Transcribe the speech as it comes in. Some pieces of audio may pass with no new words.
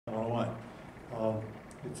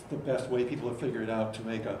it's the best way people have figured out to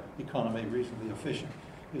make an economy reasonably efficient,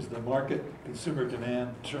 is the market. Consumer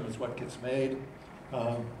demand determines what gets made,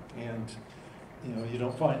 and you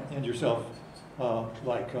don't find yourself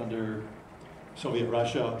like under Soviet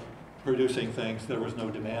Russia, producing things there was no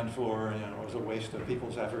demand for, it was a waste of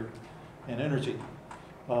people's effort and energy.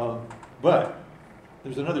 But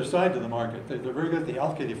there's another side to the market. They're very good at the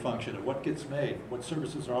allocative function of what gets made, what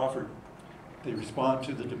services are offered. They respond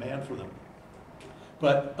to the demand for them.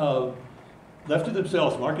 But left to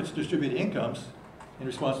themselves, markets distribute incomes in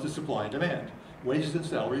response to supply and demand. Wages and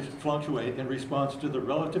salaries fluctuate in response to the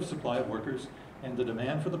relative supply of workers and the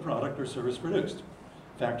demand for the product or service produced,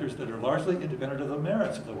 factors that are largely independent of the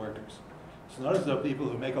merits of the workers. It's not as though people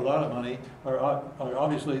who make a lot of money are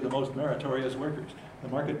obviously the most meritorious workers. The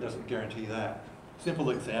market doesn't guarantee that. Simple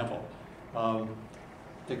example.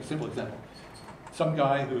 Take a simple example. Some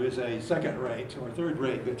guy who is a second-rate or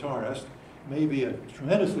third-rate guitarist may be a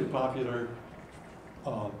tremendously popular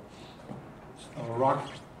rock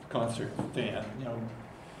concert fan.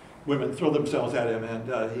 Women throw themselves at him,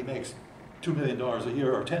 and he makes $2 million a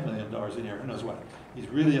year or $10 million a year, who knows what. He's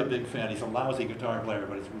really a big fan. He's a lousy guitar player,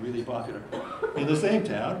 but he's really popular. In the same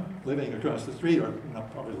town, living across the street, or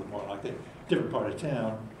probably a little more like that, different part of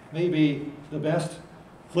town, maybe the best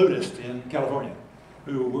flutist in California,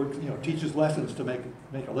 who works, teaches lessons to make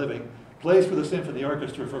a living, plays for the symphony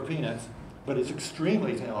orchestra for peanuts, but is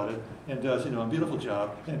extremely talented and does a beautiful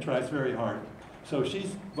job and tries very hard. So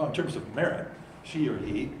she's, well, in terms of merit, she or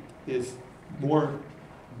he is more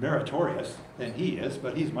meritorious than he is,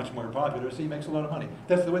 but he's much more popular, so he makes a lot of money.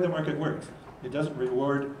 That's the way the market works. It doesn't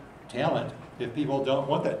reward talent if people don't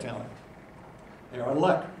want that talent. They're out of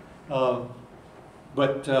luck. And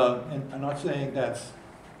I'm not saying that's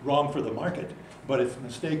wrong for the market, but it's a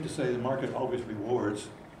mistake to say the market always rewards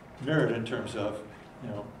merit in terms of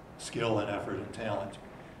skill and effort and talent.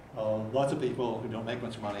 Lots of people who don't make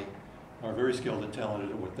much money are very skilled and talented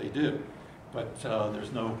at what they do, but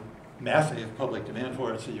there's no massive public demand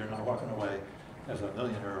for it, so you're not walking away as a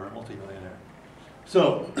millionaire or a multimillionaire.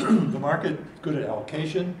 So the market is good at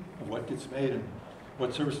allocation of what gets made and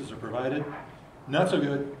what services are provided. Not so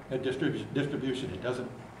good at distribution. It doesn't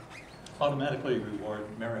automatically reward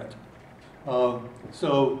merit. To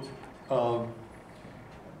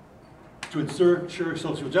ensure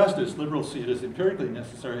social justice, liberals see it as empirically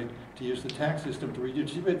necessary to use the tax system to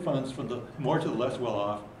redistribute funds from the more to the less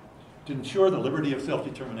well-off, to ensure the liberty of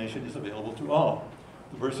self-determination is available to all.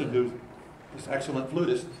 The person who is excellent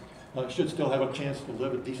flutist should still have a chance to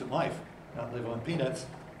live a decent life, not live on peanuts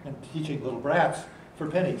and teaching little brats for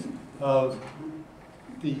pennies.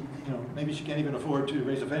 Maybe she can't even afford to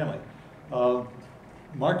raise a family.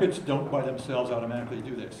 Markets don't by themselves automatically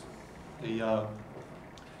do this.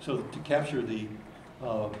 So to capture the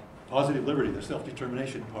positive liberty, the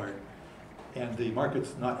self-determination part, and the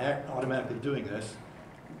market's not automatically doing this,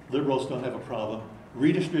 liberals don't have a problem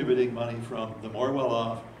redistributing money from the more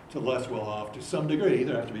well-off to less well-off to some degree.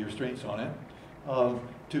 There have to be restraints on it,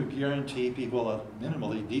 to guarantee people a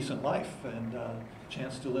minimally decent life and a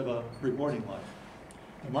chance to live a rewarding life.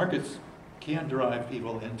 The markets can drive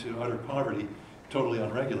people into utter poverty, totally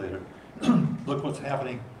unregulated. Look what's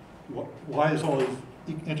happening. Why has all these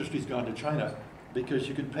industries gone to China? Because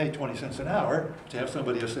you can pay 20 cents an hour to have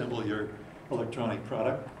somebody assemble your electronic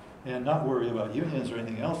product and not worry about unions or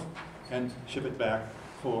anything else, and ship it back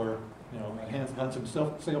for a handsome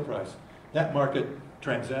sale price. That market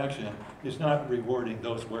transaction is not rewarding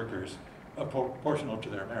those workers proportional to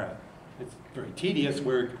their merit. It's very tedious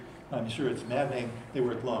work. I'm sure it's maddening. They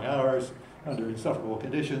work long hours under insufferable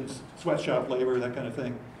conditions, sweatshop labor, that kind of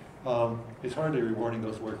thing. It's hardly rewarding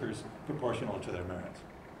those workers proportional to their merits.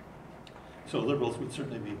 So liberals would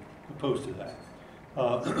certainly be opposed to that.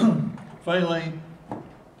 Finally,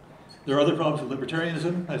 there are other problems with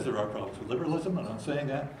libertarianism, as there are problems with liberalism, I'm not saying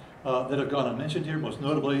that have gone unmentioned here. Most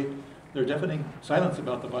notably, their deafening silence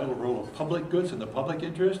about the vital role of public goods and the public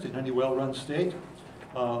interest in any well-run state.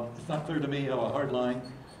 It's not clear to me how a hardline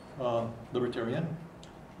libertarian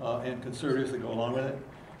and conservatives that go along with it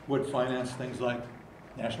would finance things like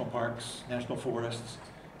national parks, national forests,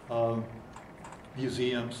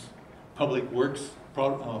 museums, public works,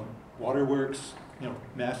 waterworks,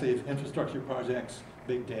 massive infrastructure projects,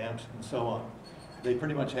 big dams, and so on. They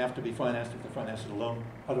pretty much have to be financed, if they're financed alone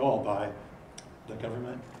at all by the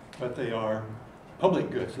government, but they are public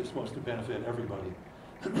goods. They're supposed to benefit everybody.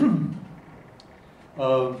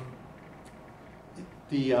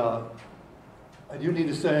 I do need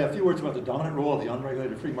to say a few words about the dominant role of the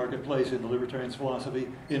unregulated free marketplace in the libertarians' philosophy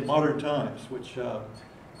in modern times, which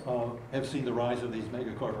have seen the rise of these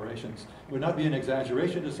mega corporations. It would not be an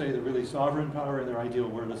exaggeration to say the really sovereign power in their ideal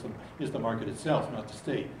worldism is the market itself, not the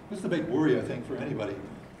state. This is the big worry, I think, for anybody,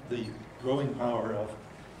 the growing power of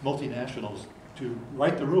multinationals to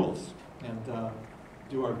write the rules and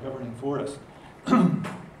do our governing for us.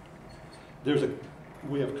 There's a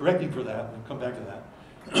way of correcting for that. We'll come back to that.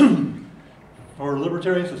 For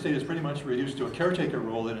libertarians, the state is pretty much reduced to a caretaker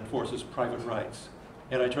role that enforces private rights.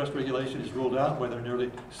 Antitrust regulation is ruled out by their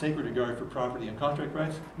nearly sacred regard for property and contract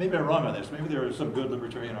rights. Maybe I'm wrong on this. Maybe there are some good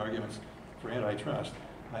libertarian arguments for antitrust.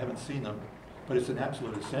 I haven't seen them, but it's an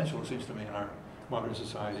absolute essential, it seems to me, in our modern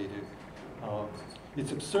society.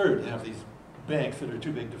 It's absurd to have these banks that are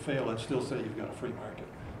too big to fail and still say you've got a free market.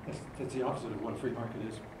 That's the opposite of what a free market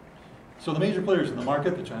is. So the major players in the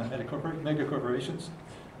market, the giant mega corporations,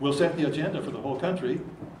 will set the agenda for the whole country,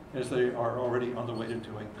 as they are already on the way to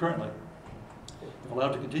doing currently. If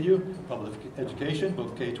allowed to continue, public education,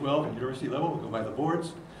 both K-12 and university level, will go by the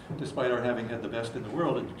boards, despite our having had the best in the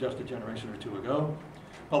world in just a generation or two ago.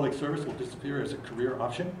 Public service will disappear as a career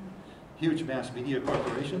option. Huge mass media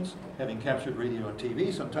corporations, having captured radio and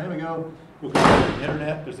TV some time ago, will go to the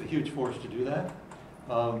internet. There's a huge force to do that.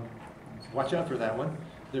 Watch out for that one.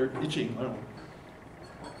 They're itching.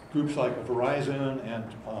 Groups like Verizon and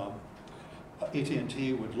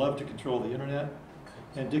AT&T would love to control the internet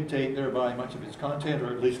and dictate thereby much of its content, or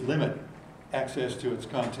at least limit access to its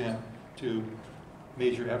content to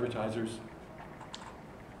major advertisers.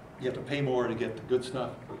 You have to pay more to get the good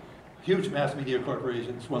stuff. Huge mass media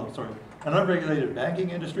corporations, an unregulated banking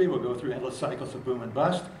industry will go through endless cycles of boom and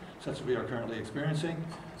bust, such as we are currently experiencing.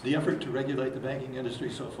 The effort to regulate the banking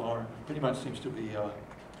industry so far pretty much seems to be a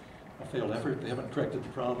failed effort. They haven't corrected the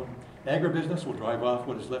problem. Agribusiness will drive off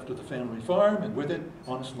what is left of the family farm, and with it,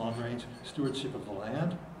 honest long-range stewardship of the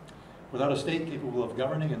land. Without a state capable of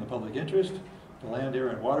governing in the public interest, the land, air,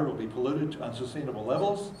 and water will be polluted to unsustainable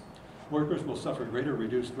levels. Workers will suffer greater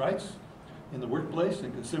reduced rights in the workplace,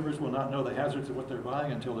 and consumers will not know the hazards of what they're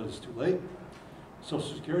buying until it is too late.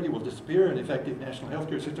 Social Security will disappear, and effective national health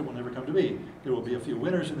care system will never come to be. There will be a few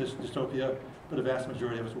winners in this dystopia, but a vast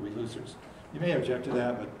majority of us will be losers. You may object to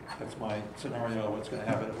that, but that's my scenario of what's going to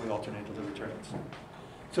happen if we alternate to libertarians.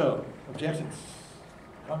 So, objections,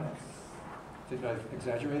 comments? Think I've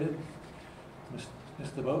exaggerated?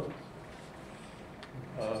 Missed the boat?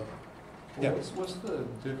 Yeah. What's the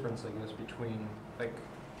difference, I guess, between like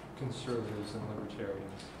conservatives and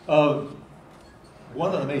libertarians?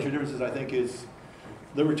 One of the major differences, I think, is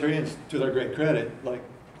libertarians, to their great credit, like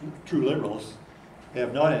true liberals,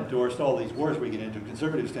 have not endorsed all these wars we get into.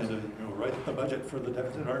 Conservatives tend to write the budget for the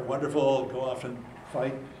deficit, are wonderful, go off and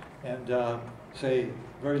fight, and say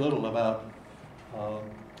very little about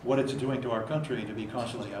what it's doing to our country to be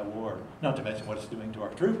constantly at war, not to mention what it's doing to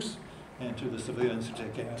our troops and to the civilians who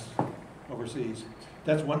take gas overseas.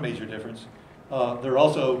 That's one major difference. They're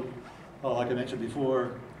also, like I mentioned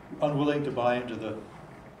before, unwilling to buy into the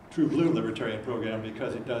true blue libertarian program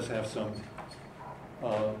because it does have some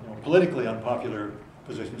politically unpopular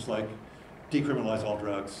positions like decriminalize all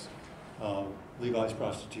drugs, legalize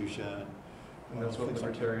prostitution. And that's what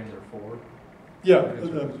libertarians are for? Yeah,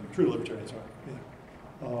 true libertarians are.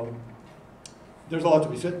 Yeah. There's a lot to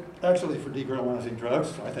be said, actually, for decriminalizing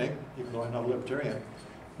drugs, I think, even though I'm not a libertarian.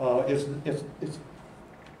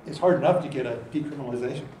 It's hard enough to get a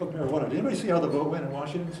decriminalization of marijuana. Did anybody see how the vote went in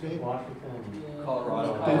Washington State? Yeah.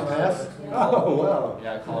 Colorado. Did it pass? Oh, wow.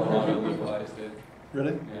 Yeah, Colorado legalized it.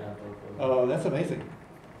 Really? Yeah. Oh, that's amazing.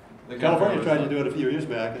 California tried to do it a few years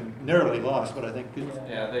back and narrowly lost, but I think it's...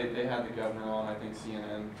 Yeah, they had the governor on, I think,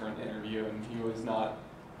 CNN for an interview, and he was not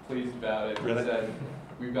pleased about it. Really? He said,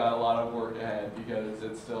 we've got a lot of work ahead because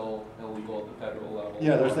it's still illegal at the federal level.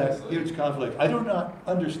 Yeah, there's that obviously. huge conflict. I do not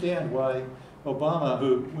understand why Obama,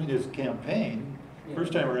 who in his campaign,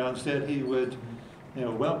 first time around, said he would,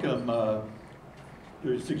 welcome, or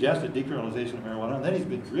suggested decriminalization of marijuana, and then he's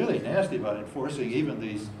been really nasty about enforcing even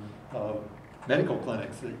these medical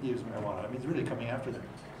clinics that use marijuana. I mean, he's really coming after them.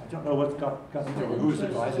 I don't know what's got into or who's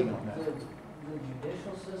advising on that. The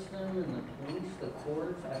judicial system and the police, the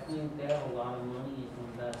courts, I think they have a lot of money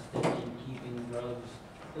invested in keeping drugs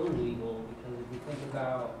illegal, because if you think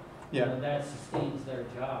about, that sustains their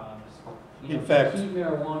jobs. In fact, keep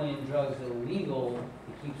marijuana and drugs illegal,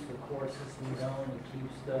 it keeps the court system going, it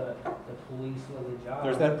keeps the police with a job.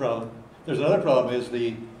 There's that problem. There's another problem is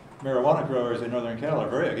the marijuana growers in Northern Cal are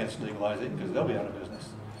very against legalizing because they'll be out of business,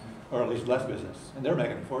 or at least less business, and they're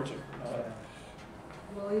making a fortune.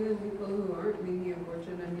 Well, even people who aren't making a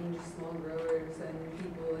fortune, I mean, just small growers and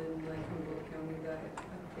people in like Humboldt County that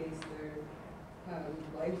have based their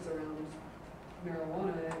lives around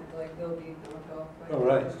marijuana, like they'll be knocked off by Oh,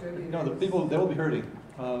 right. distributors. No, the people, they'll be hurting.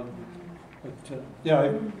 But, yeah, I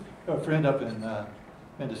have a friend up in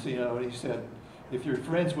Mendocino, and he said, if you're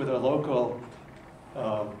friends with a local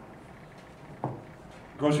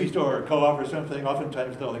grocery store or co-op or something,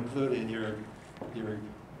 oftentimes they'll include in your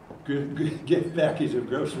good gift package of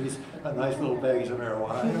groceries a nice little bags of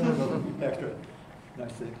marijuana. A little extra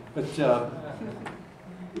nice thing. But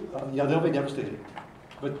yeah, they'll be devastated.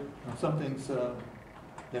 But some things you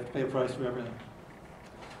have to pay a price for everything.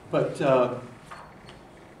 But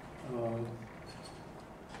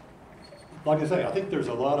like I say, I think there's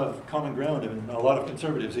a lot of common ground and a lot of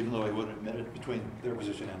conservatives, even though they wouldn't admit it, between their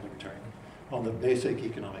position and libertarian on the basic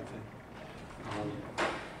economic thing.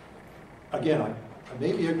 Again, I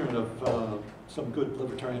may be ignorant of some good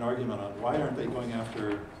libertarian argument on why aren't they going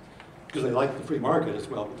after, because they like the free market as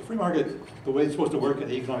well. But the free market, the way it's supposed to work in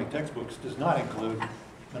the economic textbooks, does not include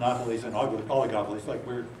monopolies and oligopolies like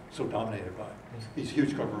we're so dominated by. These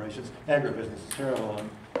huge corporations, agribusiness is terrible, and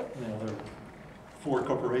there are 4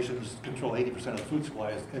 corporations control 80% of the food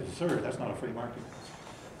supply. It's absurd. That's not a free market.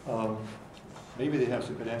 Maybe they have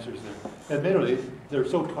some good answers there. Admittedly, they're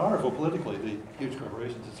so powerful politically, the huge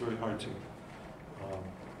corporations, it's very hard to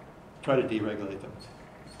try to deregulate them.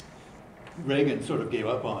 Reagan sort of gave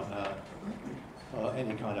up on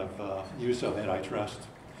any kind of use of antitrust,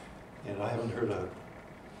 and I haven't heard a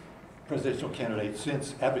presidential candidate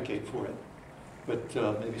since advocate for it. But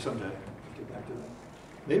maybe someday we'll get back to that.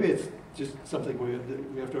 Maybe it's just something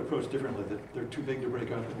we have to approach differently, that they're too big to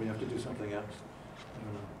break up and we have to do something else. I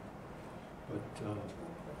don't know. But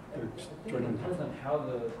I think it depends on how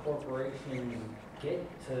the corporations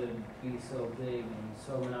get to be so big and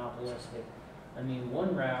so monopolistic. I mean,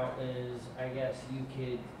 one route is, I guess you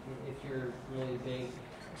could, if you're really big,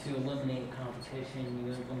 to eliminate competition,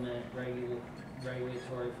 you implement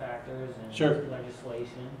regulatory factors and sure.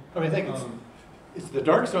 legislation. I mean, I think it's the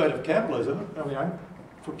dark side of capitalism. I mean, I'm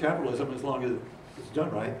for capitalism as long as it's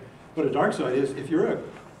done right. But a dark side is if you're a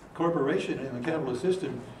corporation in the capitalist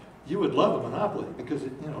system, you would love a monopoly because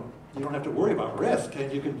you don't have to worry about risk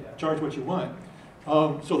and you can charge what you want.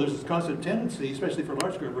 So there's this constant tendency, especially for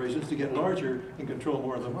large corporations, to get larger and control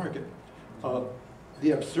more of the market.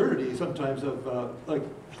 The absurdity sometimes of, like,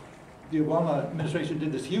 the Obama administration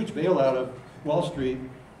did this huge bailout of Wall Street,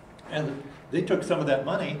 and they took some of that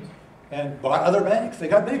money and bought other banks. They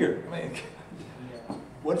got bigger. I mean,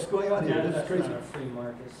 what's going on here? That's crazy. not a free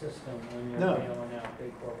market system when you're No. bailing out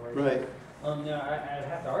big corporations. Right. I'd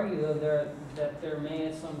have to argue though that there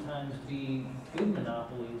may sometimes be good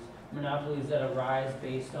monopolies that arise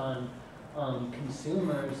based on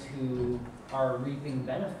consumers who are reaping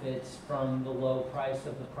benefits from the low price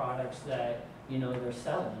of the products that they're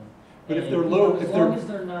selling. But and if they're low, as long as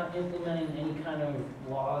they're not implementing any kind of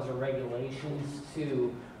laws or regulations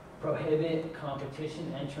to prohibit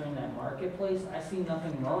competition entering that marketplace, I see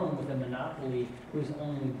nothing wrong with a monopoly who's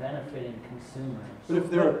only benefiting consumers. But if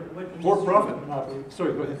they're for-profit monopoly,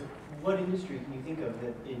 sorry, go ahead. What industry can you think of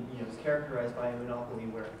that is characterized by a monopoly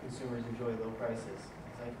where consumers enjoy low prices?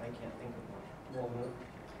 I can't think of one. Walmart.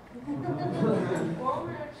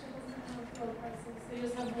 Walmart actually doesn't have low prices. They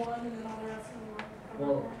just have one, and then all the rest of them are.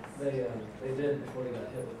 Well, they did before they got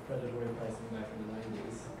hit with predatory pricing back in the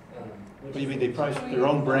 90s. What do you mean they priced their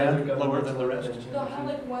own brand lower than the rest? They'll have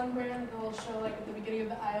like one brand they'll show like at the beginning of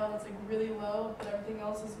the aisle that's like really low, but everything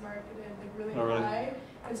else is marketed like really high.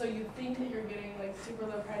 And so you think that you're getting like super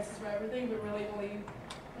low prices for everything, but really only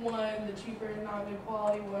one, the cheaper, non-good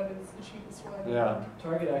quality one, is the cheapest one. Yeah.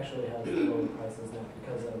 Target actually has the low prices now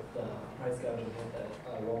because of the price gouging hit that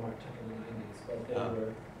Walmart took in the 90s, but they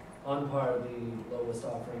were on par the lowest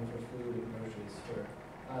offering for food and groceries for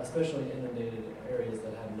especially inundated areas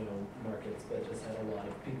that had no markets but just had a lot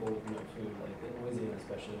of people with no food, like in Louisiana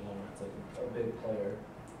especially. Walmart's like a big player.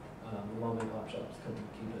 The mom and pop shops couldn't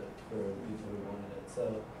keep it for the people who wanted it.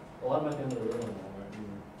 So a lot of my family live in Walmart,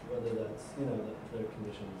 and whether that's their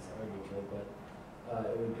conditions arguable, but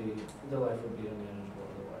it would be their life would be unmanageable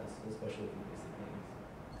otherwise, especially for basic things.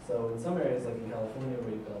 So in some areas like in California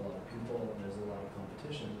where you've got a lot of people and there's a lot of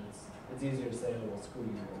competition, it's easier to say, oh well, screw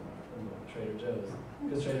you, Walmart, I'm going to Trader Joe's,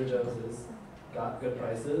 because Trader Joe's has got good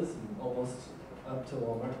prices, almost up to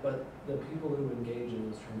Walmart, but the people who engage in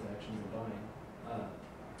those transactions and buying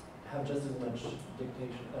have just as much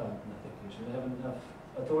dictation, not dictation, they have enough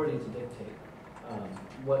authority to dictate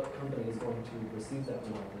what company is going to receive that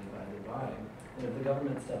monopoly by their buying. And if the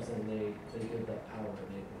government steps in, they give that power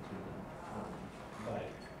innately to them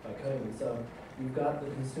by cutting them. So you've got the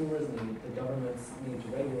consumers' need, the government's need to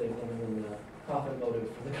regulate them, and then the profit motive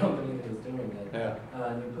for the company that is doing it. Yeah.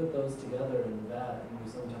 And you put those together in that, and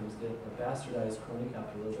you sometimes get a bastardized crony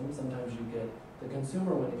capitalism. Sometimes you get the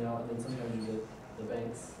consumer winning out, and then sometimes you get the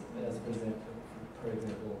banks, as for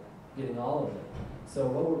example, getting all of it. So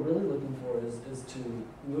what we're really looking for is to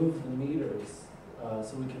move the meters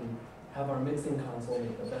so we can have our mixing console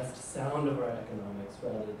make the best sound of our economics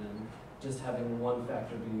rather than just having one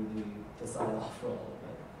factor be the sign-off for all of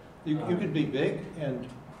it. You could be big and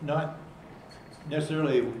not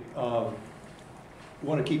necessarily want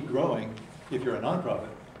to keep growing if you're a nonprofit,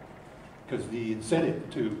 because the incentive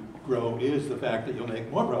to grow is the fact that you'll make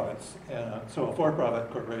more profits. And so a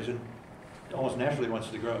for-profit corporation almost naturally wants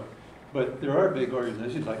to grow. But there are big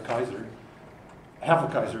organizations like Kaiser. Half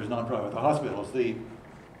of Kaiser is nonprofit. The hospitals, the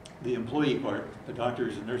employee part, the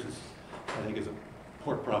doctors and nurses, I think is a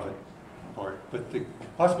for-profit part. But the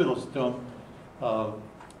hospitals don't,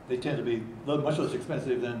 they tend to be much less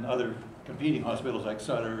expensive than other competing hospitals like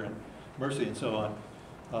Sutter and Mercy and so on,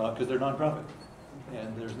 because they're nonprofit.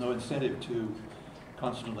 And there's no incentive to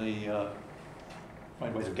constantly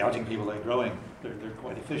find ways of gouging people by growing. They're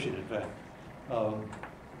quite efficient, in fact.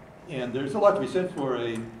 And there's a lot to be said for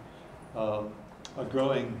a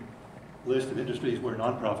growing list of industries where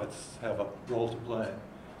nonprofits have a role to play.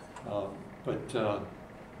 But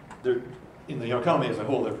they're, in the economy as a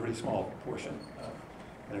whole, they're a pretty small portion.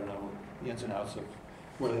 I don't know the ins and outs of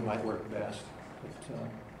where they might work best.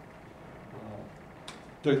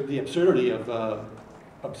 But the absurdity of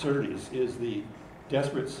absurdities is the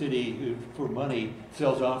desperate city who, for money,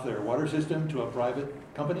 sells off their water system to a private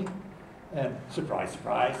company. And surprise,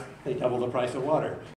 surprise, they double the price of water.